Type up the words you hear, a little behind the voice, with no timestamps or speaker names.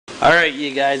Alright,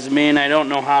 you guys, man, I don't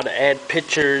know how to add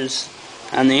pictures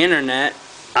on the internet.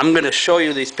 I'm going to show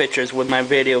you these pictures with my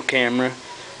video camera.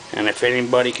 And if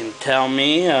anybody can tell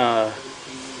me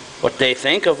what they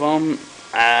think of them,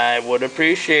 I would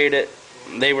appreciate it.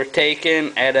 They were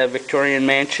taken at a Victorian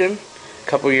mansion a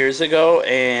couple years ago,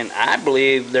 and I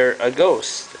believe they're a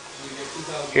ghost.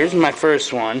 Here's my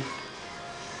first one.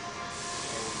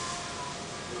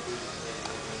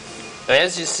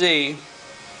 As you see,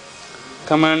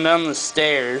 coming down the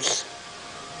stairs,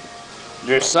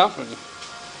 there's something.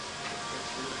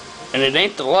 And it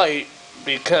ain't the light,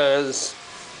 because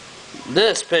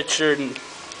this picture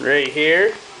right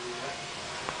here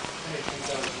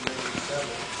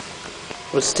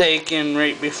was taken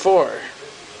right before.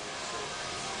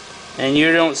 And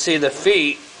you don't see the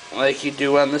feet like you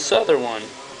do on this other one.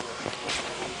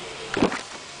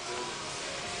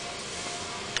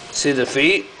 See the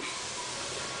feet?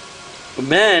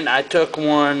 Then I took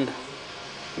one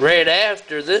right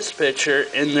after this picture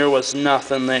and there was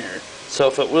nothing there. So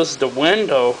if it was the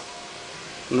window,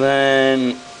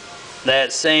 then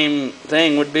that same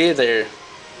thing would be there.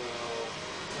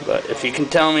 But if you can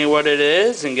tell me what it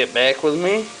is and get back with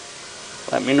me,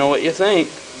 let me know what you think.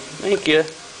 Thank you.